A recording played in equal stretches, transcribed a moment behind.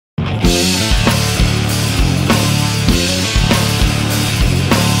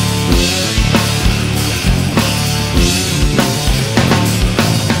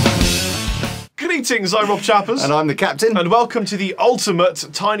Greetings, I'm Rob Chappers. And I'm the captain. And welcome to the ultimate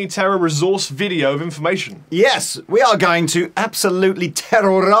Tiny Terror resource video of information. Yes, we are going to absolutely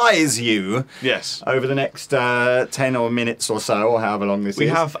terrorise you. Yes. Over the next 10 or minutes or so, or however long this is. We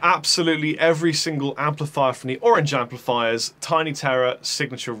have absolutely every single amplifier from the Orange Amplifiers Tiny Terror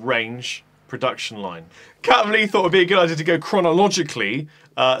signature range production line. Cat and Lee thought it would be a good idea to go chronologically,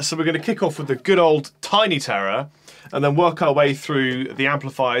 so we're going to kick off with the good old Tiny Terror, and then work our way through the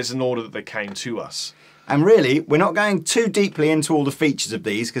amplifiers in order that they came to us. And really, we're not going too deeply into all the features of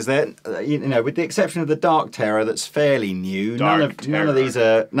these because they're, you know, with the exception of the Dark Terror, that's fairly new. None of these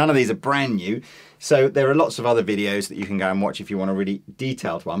are brand new. So there are lots of other videos that you can go and watch if you want a really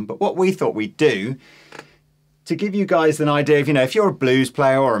detailed one. But what we thought we'd do, to give you guys an idea of, you know, if you're a blues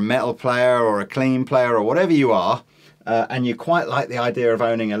player or a metal player or a clean player or whatever you are, and you quite like the idea of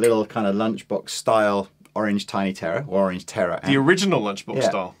owning a little kind of lunchbox style Orange Tiny Terror or Orange Terror. The original lunchbox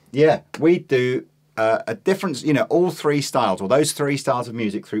style. Yeah, we do a difference, you know, all three styles, or those three styles of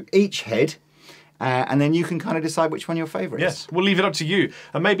music through each head. And then you can kind of decide which one your favourite is. Yes, we'll leave it up to you.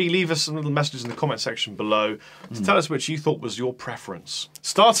 And maybe leave us some little messages in the comment section below to tell us which you thought was your preference.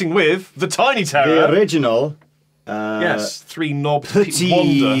 Starting with the Tiny Terror. The original. Yes, three-knob Petit,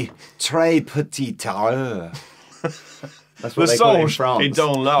 wonder. Très petit terreur. That's what Le they call it in singe France. est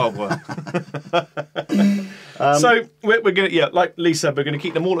dans l'arbre. So we're going to, like Lee said, we're going to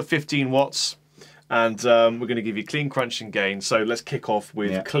keep them all at 15 watts. And we're going to give you clean, crunch and gain. So let's kick off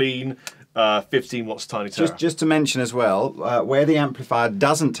with clean 15 watts Tiny Terror. Just to mention as well, where the amplifier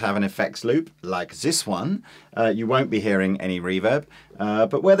doesn't have an effects loop, like this one, you won't be hearing any reverb.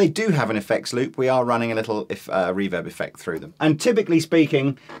 But where they do have an effects loop, we are running a little reverb effect through them. And typically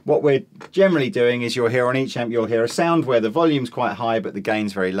speaking, what we're generally doing is you'll hear on each amp, you'll hear a sound where the volume's quite high but the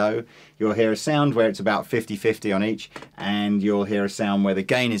gain's very low. You'll hear a sound where it's about 50-50 on each, and you'll hear a sound where the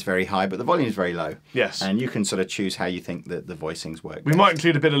gain is very high but the volume's very low. Yes. And you can sort of choose how you think that the voicings work. We might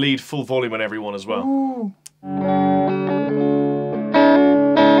include a bit of lead full volume on everyone as well. Ooh.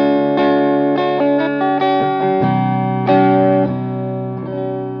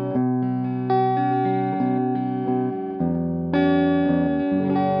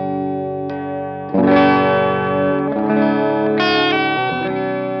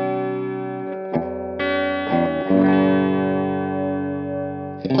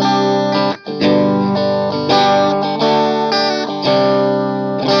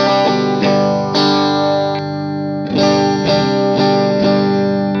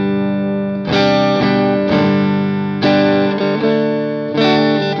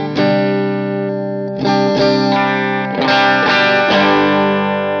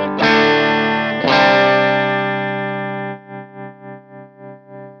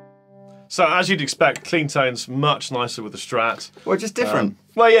 So as you'd expect, clean tone's much nicer with the Strat. Well, just different.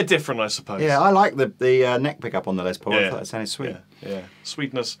 Well, yeah, different, I suppose. Yeah, I like the neck pickup on the Les Paul. I thought that sounded sweet. Yeah,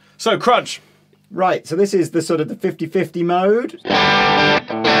 sweetness. So, crunch. Right, so this is the sort of the 50-50 mode.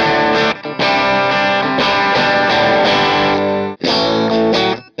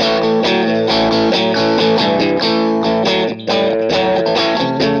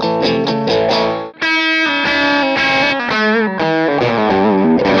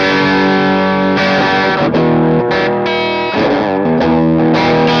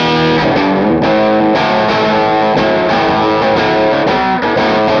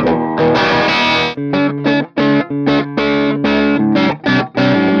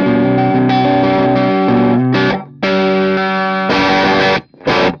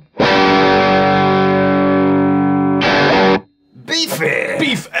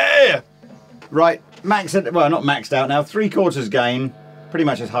 Right, well, not maxed out now, 3/4 gain, pretty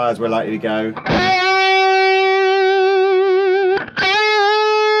much as high as we're likely to go.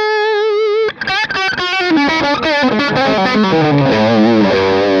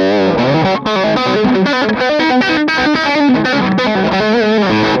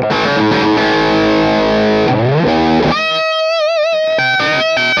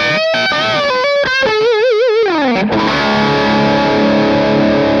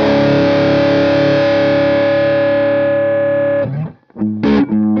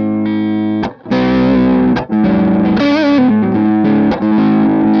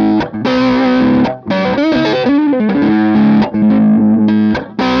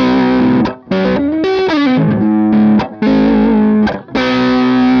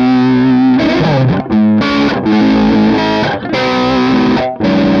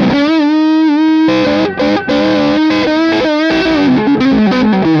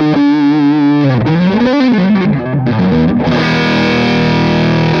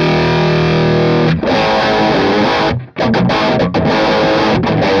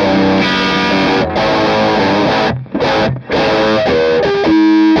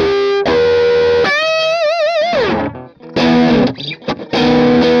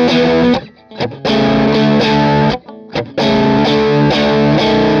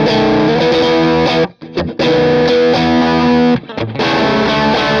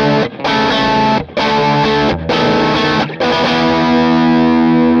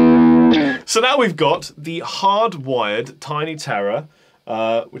 So now we've got the hardwired Tiny Terror,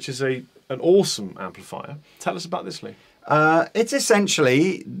 which is an awesome amplifier. Tell us about this, Lee. It's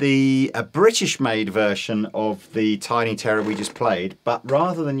essentially a British-made version of the Tiny Terror we just played, but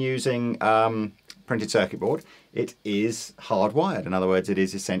rather than using printed circuit board, it is hardwired. In other words, it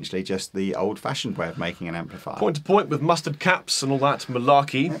is essentially just the old-fashioned way of making an amplifier. Point to point with mustard caps and all that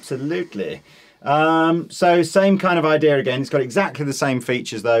malarkey. Absolutely. So same kind of idea again. It's got exactly the same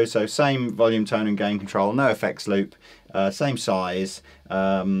features though. So same volume, tone and gain control, no effects loop, same size,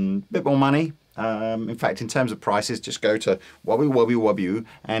 bit more money. In fact, in terms of prices, just go to wobby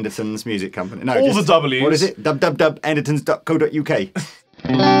Andertons Music Company. No, all the W's. What is it?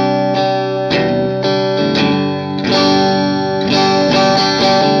 www.andertons.co.uk.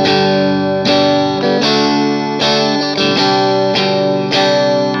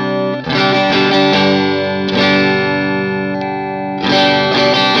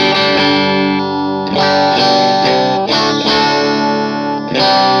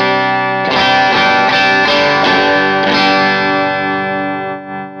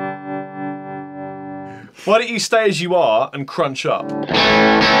 Why don't you stay as you are and crunch up?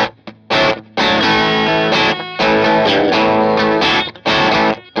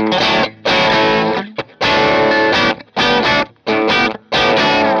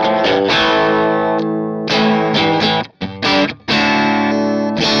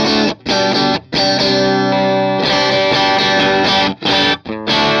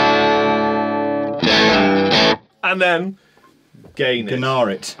 And then gain it.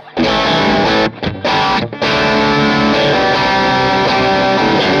 Gnar it.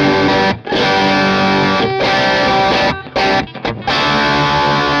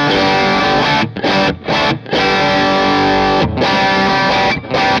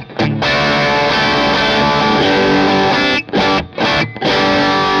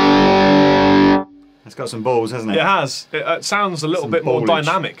 It's got some balls, hasn't it? It has. It sounds a little bit more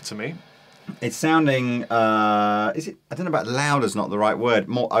dynamic to me. It's sounding, is it, I don't know about louder's not the right word,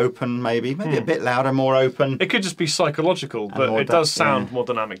 more open maybe a bit louder, more open. It could just be psychological, but it does sound more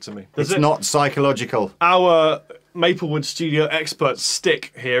dynamic to me. It's not psychological. Our Maplewood studio expert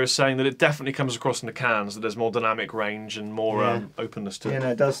Stick here is saying that it definitely comes across in the cans, that there's more dynamic range and more openness to it. Yeah,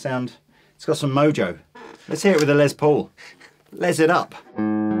 no, it does sound, it's got some mojo. Let's hear it with a Les Paul. Les it up.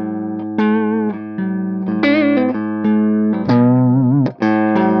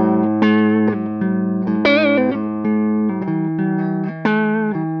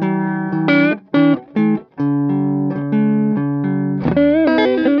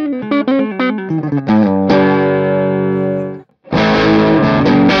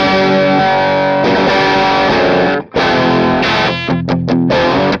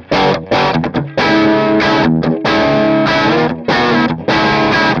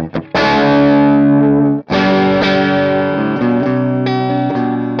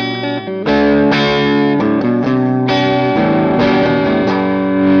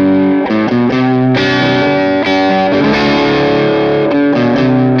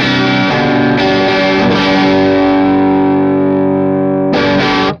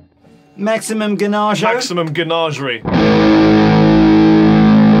 Maximum ganache. Maximum ganagerie.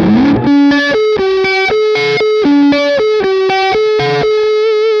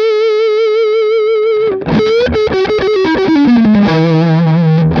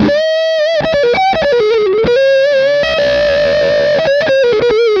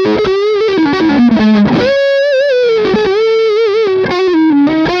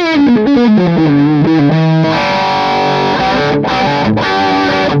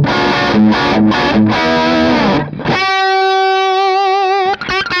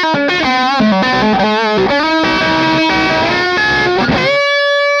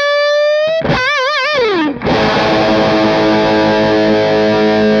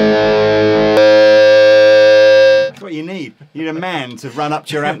 To run up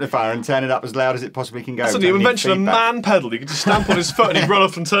to your amplifier and turn it up as loud as it possibly can go. That's a new invention, a man pedal. You can just stamp on his foot and he'd run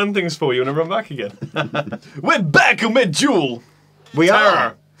off and turn things for you and then run back again. We're back on mid-duel. We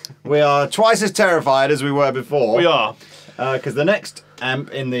are. We are twice as terrified as we were before. We are. Because the next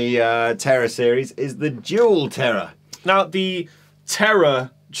amp in the Terror series is the Dual Terror. Now, the Terror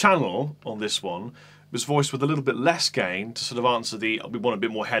channel on this one was voiced with a little bit less gain to sort of answer the we want a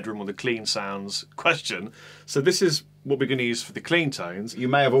bit more headroom with the clean sounds question. So this is what we're going to use for the clean tones. You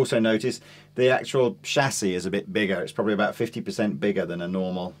may have also noticed the actual chassis is a bit bigger. It's probably about 50% bigger than a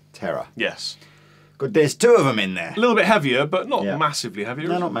normal Terror. Yes. Good, there's two of them in there. A little bit heavier, but not massively heavier.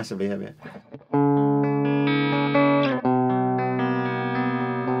 No, not massively heavier.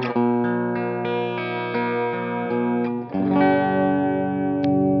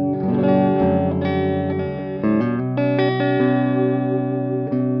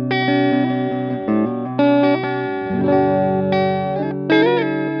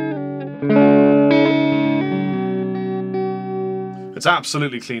 It's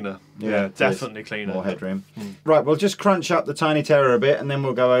absolutely cleaner. Yeah, definitely cleaner. More headroom. Right, we'll just crunch up the Tiny Terror a bit, and then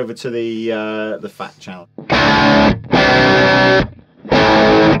we'll go over to the fat channel.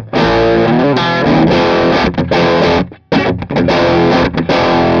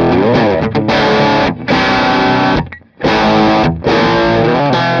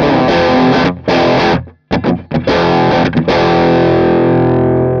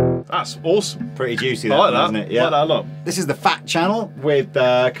 That's awesome. Pretty juicy, I like that, isn't it? Yeah. I like that a lot. This is the fat channel with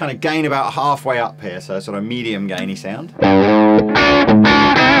kind of gain about halfway up here, so sort of medium gainy sound.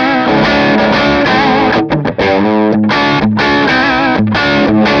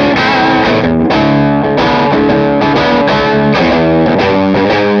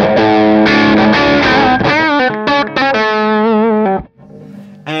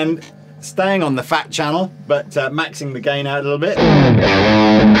 And staying on the fat channel, but maxing the gain out a little bit.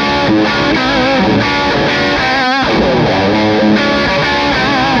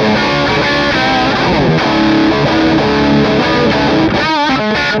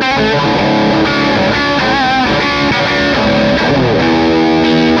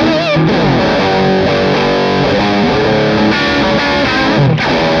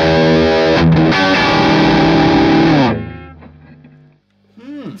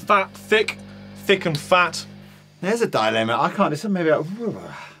 Fat, thick and fat. There's a dilemma. I can't decide. Maybe I don't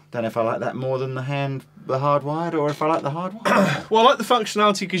know if I like that more than the hardwired, or if I like the hardwired. Well, I like the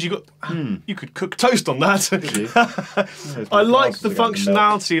functionality because you could cook toast on that. I like the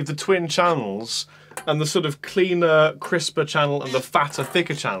functionality of the twin channels and the sort of cleaner, crisper channel and the fatter,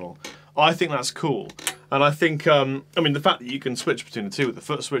 thicker channel. I think that's cool. And I think, I mean, the fact that you can switch between the two with the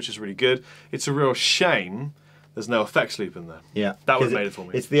foot switch is really good. It's a real shame there's no effects loop in there. Yeah. That would have made it for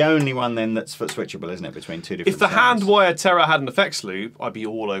me. It's the only one then that's foot switchable, isn't it, between two different If the sounds. hand-wired Terra had an effects loop, I'd be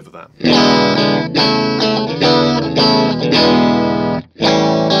all over that.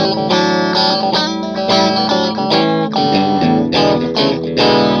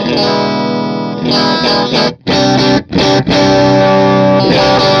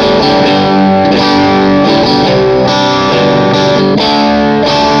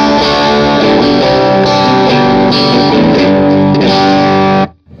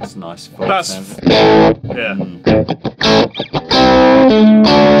 That's nice. That's... yeah.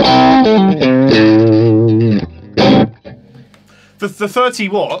 The 30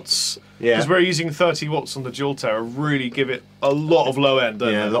 watts, because we're using 30 watts on the dual Terra, really give it a lot of low end,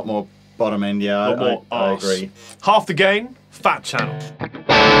 don't they? A lot more bottom end, yeah, I agree. Half the gain, fat channel.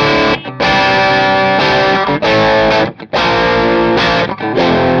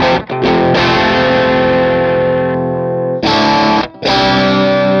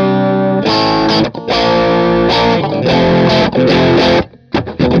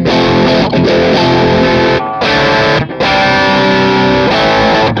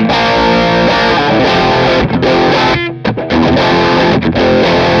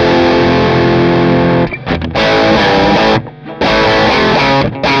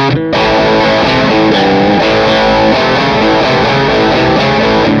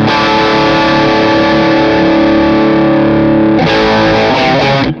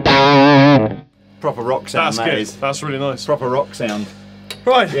 Proper rock sound. That's good. That's really nice. Proper rock sound.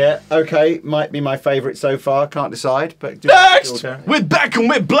 Right. Yeah, okay. Might be my favourite so far. Can't decide. But next, we're back and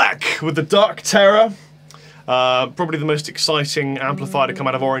we're black with the Dark Terror. Probably the most exciting amplifier to come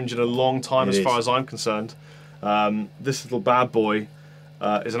out of Orange in a long time, as far as I'm concerned. This little bad boy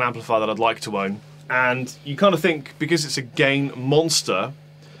is an amplifier that I'd like to own. And you kind of think, because it's a gain monster,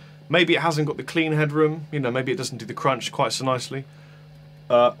 maybe it hasn't got the clean headroom. You know, maybe it doesn't do the crunch quite so nicely.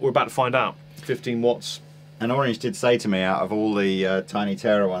 We're about to find out. 15 watts. And Orange did say to me, out of all the Tiny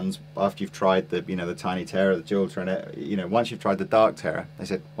Terror ones, after you've tried the, the Tiny Terror, the Dual Terror, once you've tried the Dark Terror, they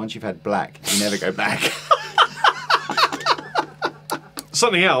said once you've had black, you never go back.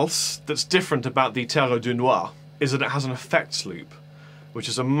 Something else that's different about the Terror du Noir is that it has an effects loop, which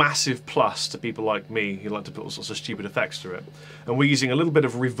is a massive plus to people like me who like to put all sorts of stupid effects through it. And we're using a little bit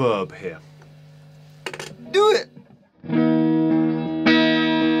of reverb here. Do it!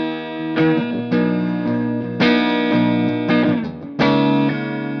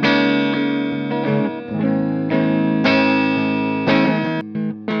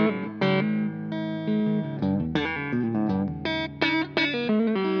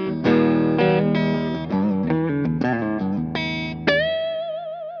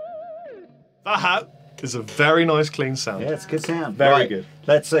 That is a very nice clean sound. Yeah, it's a good sound. Very good.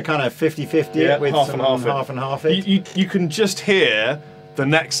 Let's kind of 50-50 it with half some and half it. You can just hear the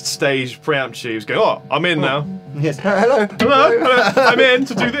next stage preamp tubes go, oh, I'm in now. Yes. Hello. Hello. I'm in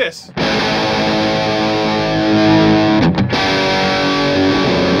to do this.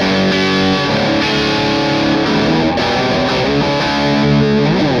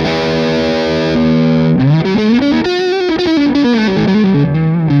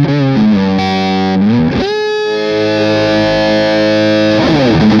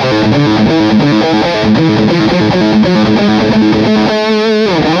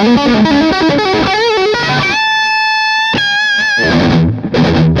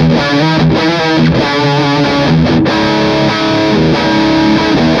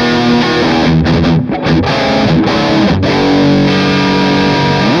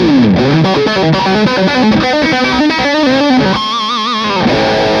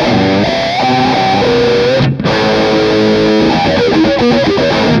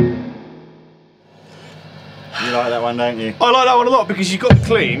 You like that one, don't you? I like that one a lot because you've got the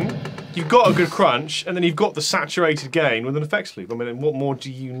clean, you've got a good crunch, and then you've got the saturated gain with an effects loop. I mean, what more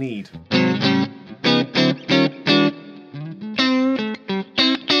do you need?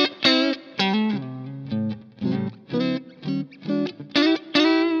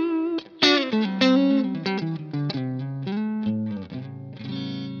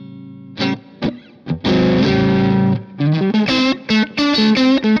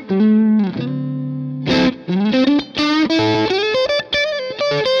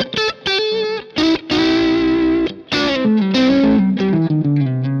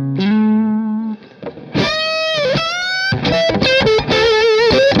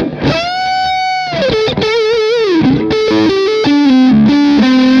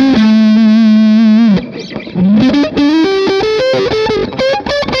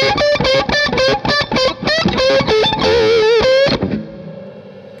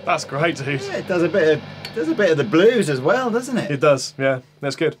 That's great, dude. Yeah, it does a bit of the blues as well, doesn't it? It does, yeah.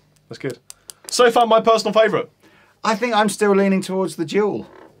 That's good. That's good. So far, my personal favourite. I think I'm still leaning towards the Dual.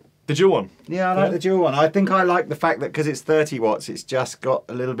 The dual one. Yeah, I like the Dual one. I think I like the fact that because it's 30 watts, it's just got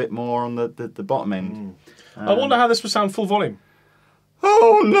a little bit more on the bottom end. I wonder how this would sound full volume.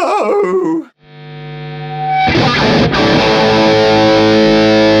 Oh no!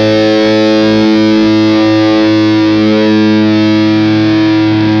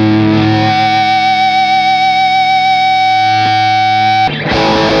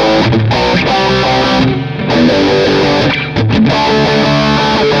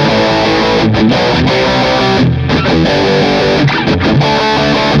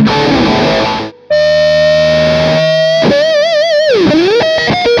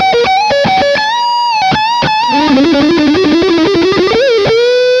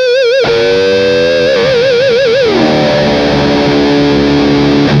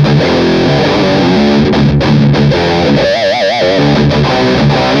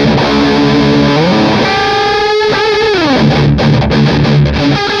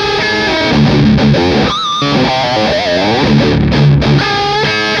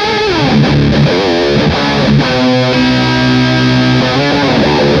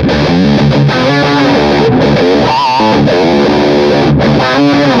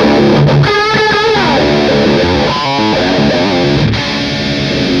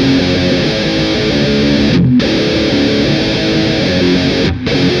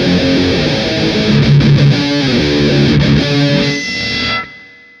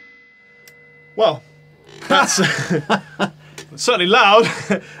 Well, that's certainly loud,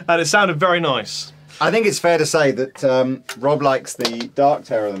 and it sounded very nice. I think it's fair to say that Rob likes the Dark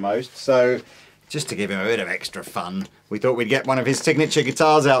Terror the most, so just to give him a bit of extra fun, we thought we'd get one of his signature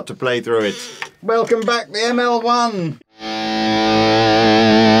guitars out to play through it. Welcome back, the ML1!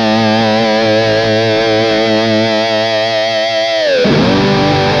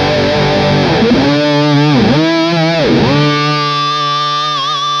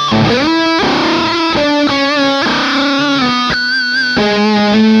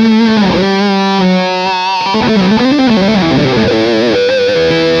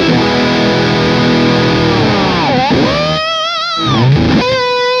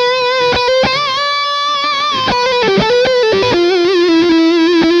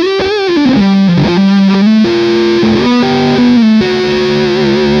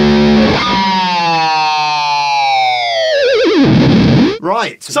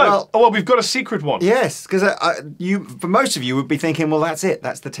 Right. So, well, we've got a secret one. Yes, because for most of you would be thinking, well, that's it.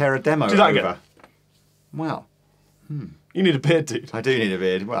 That's the Terror demo. Do that over. again. Well, You need a beard, dude. I do need a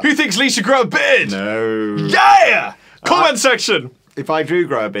beard. Well, Who thinks Lee should grow a beard? no. Yeah! Comment section. If I do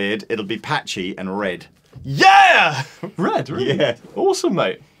grow a beard, it'll be patchy and red. Yeah! Red, really? Yeah. Awesome,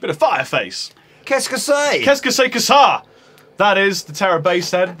 mate. Bit of fireface. Qu'est-ce que c'est? Qu'est-ce que c'est que ça? That is the Terror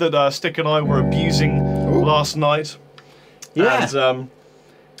bass head that Stick and I were abusing last night. Yeah. And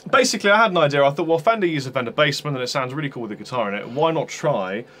basically, I had an idea. I thought, well, Fender used a Fender Bassman, and it sounds really cool with the guitar in it. Why not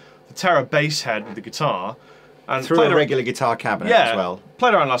try the Terror bass head with the guitar? And Through a regular guitar cabinet as well.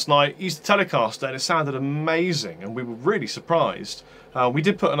 Played around last night, used the Telecaster, and it sounded amazing, and we were really surprised. We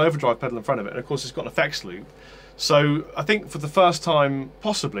did put an overdrive pedal in front of it, and of course it's got an effects loop. So I think for the first time,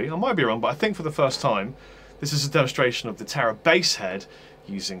 possibly, I might be wrong, but I think for the first time, this is a demonstration of the Terror bass head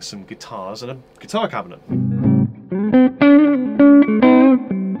using some guitars and a guitar cabinet.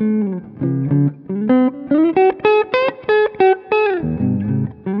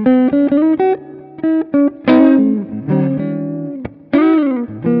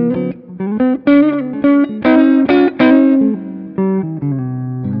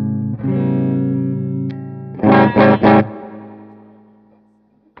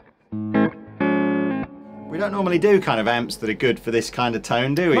 don't normally do kind of amps that are good for this kind of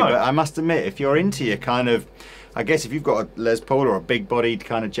tone, do we? No. But I must admit, if you're into your kind of, I guess if you've got a Les Paul or a big-bodied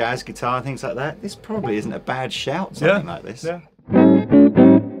kind of jazz guitar, things like that, this probably isn't a bad shout, something like this. Yeah.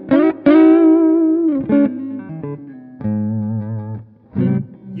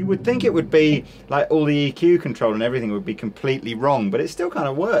 You would think it would be like all the EQ control and everything would be completely wrong, but it still kind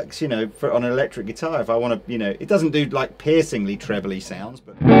of works, you know, on an electric guitar. If I want to, you know, it doesn't do like piercingly trebly sounds,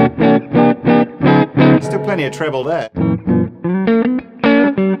 but there's still plenty of treble there.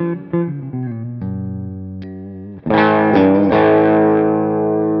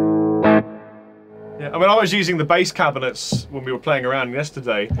 Yeah, I mean, I was using the bass cabinets when we were playing around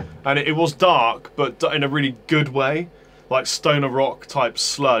yesterday, and it was dark, but in a really good way. Like stoner rock type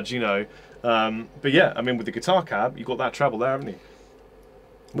sludge, you know. But yeah, I mean, with the guitar cab, you've got that treble there, haven't you?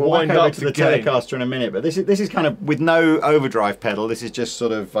 We'll wind up to the Telecaster in a minute, but this is kind of with no overdrive pedal. This is just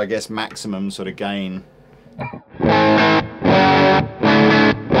sort of, I guess, maximum sort of gain.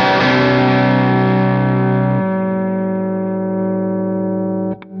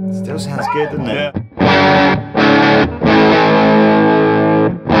 Still sounds good, doesn't it? Yeah.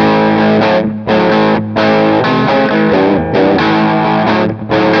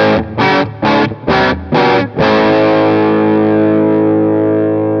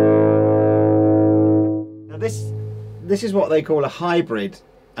 This is what they call a hybrid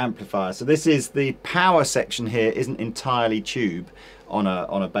amplifier. So this is the power section here isn't entirely tube on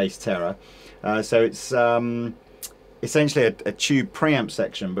a bass Terra. So it's essentially a tube preamp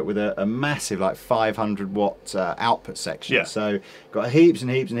section, but with a massive like 500 watt output section. Yeah. So got heaps and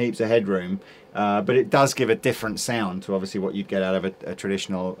heaps and heaps of headroom, but it does give a different sound to obviously what you'd get out of a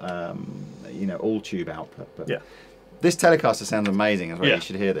traditional, you know, all tube output. But Yeah. this Telecaster sounds amazing as well. Yeah. You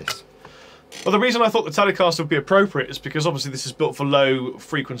should hear this. Well, the reason I thought the Telecaster would be appropriate is because obviously this is built for low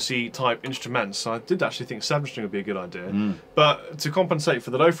frequency type instruments. So I did actually think 7-string would be a good idea. But to compensate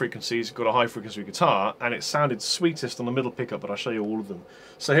for the low frequencies, you've got a high frequency guitar, and it sounded sweetest on the middle pickup, but I'll show you all of them.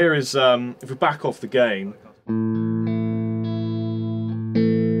 So here is, if we back off the gain.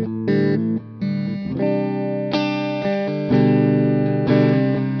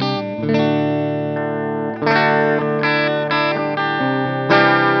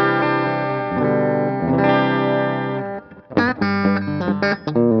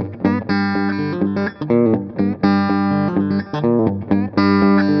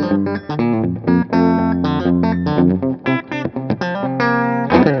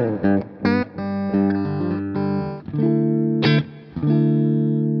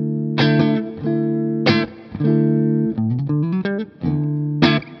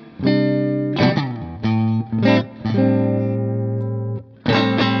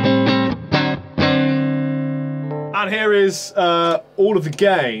 And here is all of the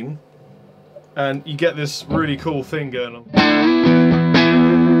gain, and you get this really cool thing going on.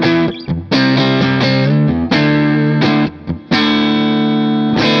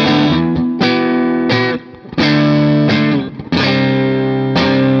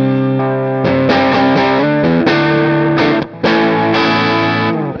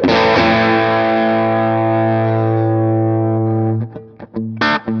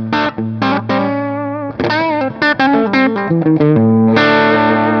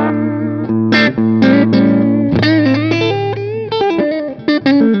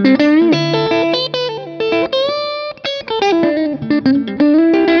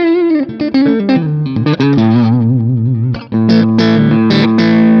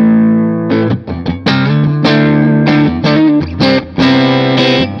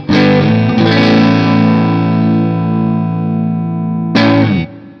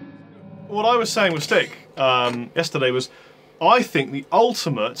 What I was saying with Stick yesterday was, I think the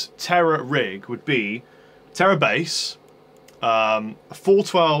ultimate Terra rig would be Terra bass, a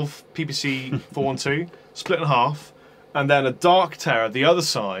 412 PPC 412, split in half, and then a dark Terra the other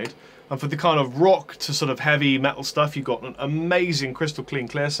side. And for the kind of rock to sort of heavy metal stuff, you've got an amazing crystal clean,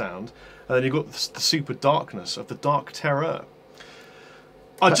 clear sound, and then you've got the super darkness of the dark Terra.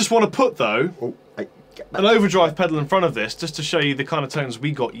 I just want to put though an overdrive pedal in front of this, just to show you the kind of tones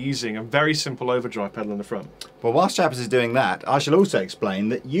we got using a very simple overdrive pedal in the front. Well, whilst Chappers is doing that, I shall also explain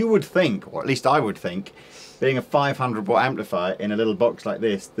that you would think, or at least I would think, being a 500 watt amplifier in a little box like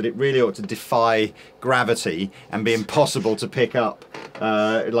this, that it really ought to defy gravity and be impossible to pick up,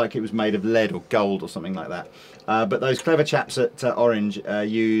 like it was made of lead or gold or something like that. But those clever chaps at Orange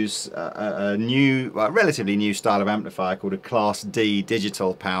use a new, relatively new style of amplifier called a Class D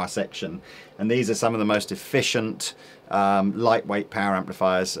digital power section. and these are some of the most efficient lightweight power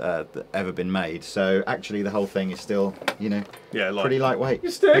amplifiers that ever been made. So actually the whole thing is still, you know, pretty lightweight.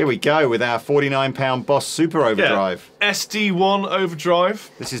 Here we go with our 49-pound Boss Super Overdrive. SD1 Overdrive.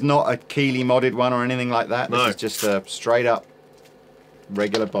 This is not a Keeley modded one or anything like that. This is just a straight up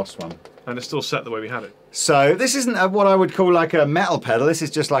regular Boss one. And it's still set the way we had it. So this isn't what I would call like a metal pedal. This is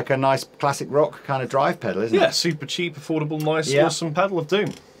just like a nice classic rock kind of drive pedal, isn't it? Yeah, super cheap, affordable, nice, awesome pedal of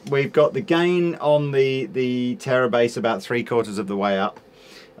doom. We've got the gain on the Terra bass about 3/4 of the way up.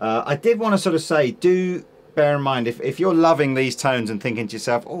 I did want to sort of say, do bear in mind, if you're loving these tones and thinking to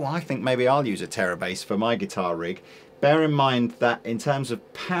yourself, oh, I think maybe I'll use a Terra bass for my guitar rig, bear in mind that in terms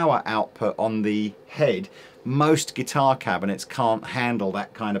of power output on the head, most guitar cabinets can't handle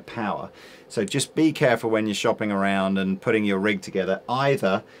that kind of power. So just be careful when you're shopping around and putting your rig together.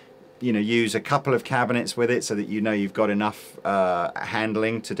 Either, you know, use a couple of cabinets with it so that you know you've got enough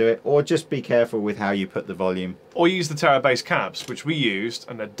handling to do it, or just be careful with how you put the volume. Or use the Terra bass cabs, which we used,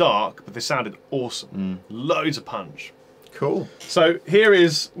 and they're dark, but they sounded awesome. Loads of punch. Cool. So here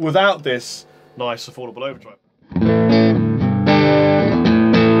is, without this nice affordable overdrive.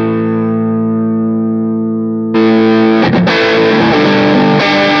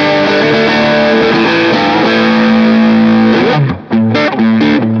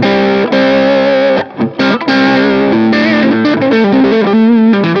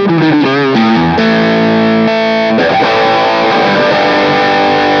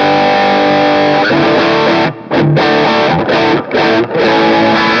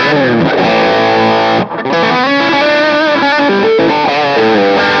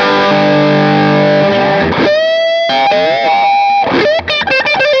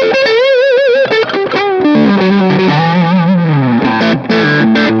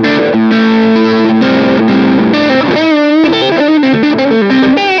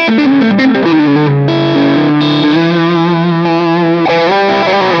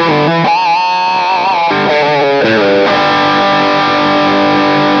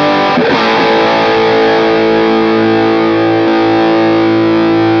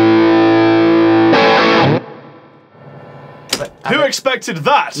 Who expected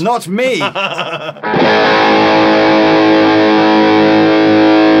that? Not me!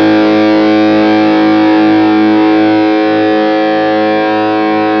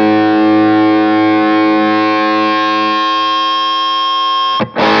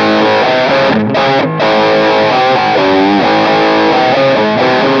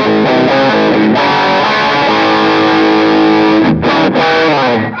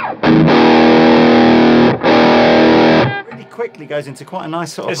 Quickly goes into quite a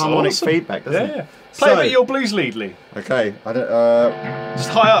nice sort of harmonic feedback, doesn't it? Play a bit of your blues lead, Lee. Okay, I don't. Just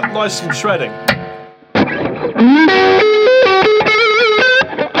high up, nice and shredding.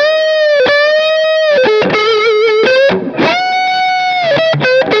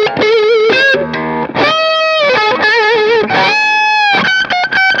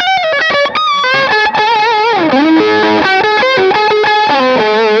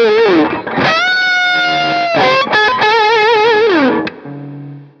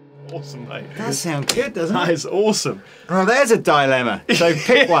 Awesome, mate. That sounds good, doesn't it? That is awesome. Oh, there's a dilemma. So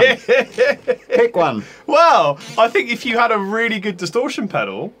pick one. Pick one. Well, I think if you had a really good distortion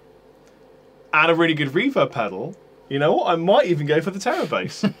pedal and a really good reverb pedal, you know what? I might even go for the Terra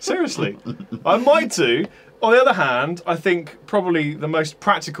bass. Seriously. I might do. On the other hand, I think probably the most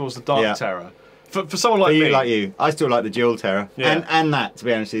practical is the Dark Terra. For someone like me. Like you. I still like the Dual Terra. Yeah. And that, to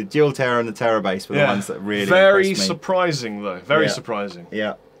be honest with you. The Dual Terra and the Terra bass were the ones that really Very impressed me. surprising, though. Very surprising.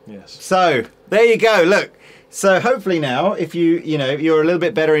 Yeah. Yes. So, there you go. Look. So hopefully now, if you're a little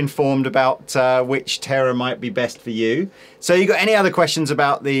bit better informed about which Terra might be best for you. So you got any other questions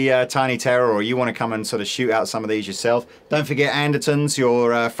about the Tiny Terra, or you want to come and sort of shoot out some of these yourself, don't forget Andertons,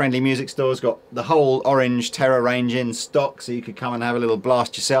 your friendly music store's got the whole orange Terra range in stock, so you could come and have a little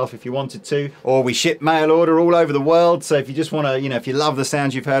blast yourself if you wanted to. Or we ship mail order all over the world, so if you just want to, if you love the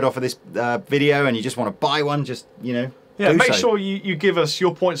sounds you've heard off of this video and you just want to buy one, just, Yeah, make sure you give us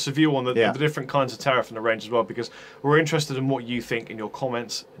your points of view on the different kinds of Terra from the range as well, because we're interested in what you think in your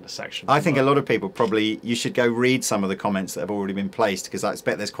comments in the section. I think a lot of people you should go read some of the comments that have already been placed, because I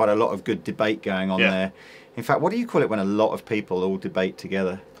expect there's quite a lot of good debate going on there. In fact, what do you call it when a lot of people all debate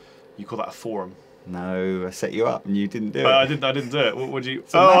together? You call that a forum. No, I set you up and you didn't do it. I didn't do it. What would you?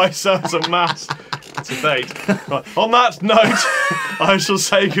 I said some mass debate. Right. On that note, I shall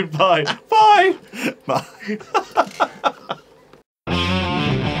say goodbye. Bye. Bye.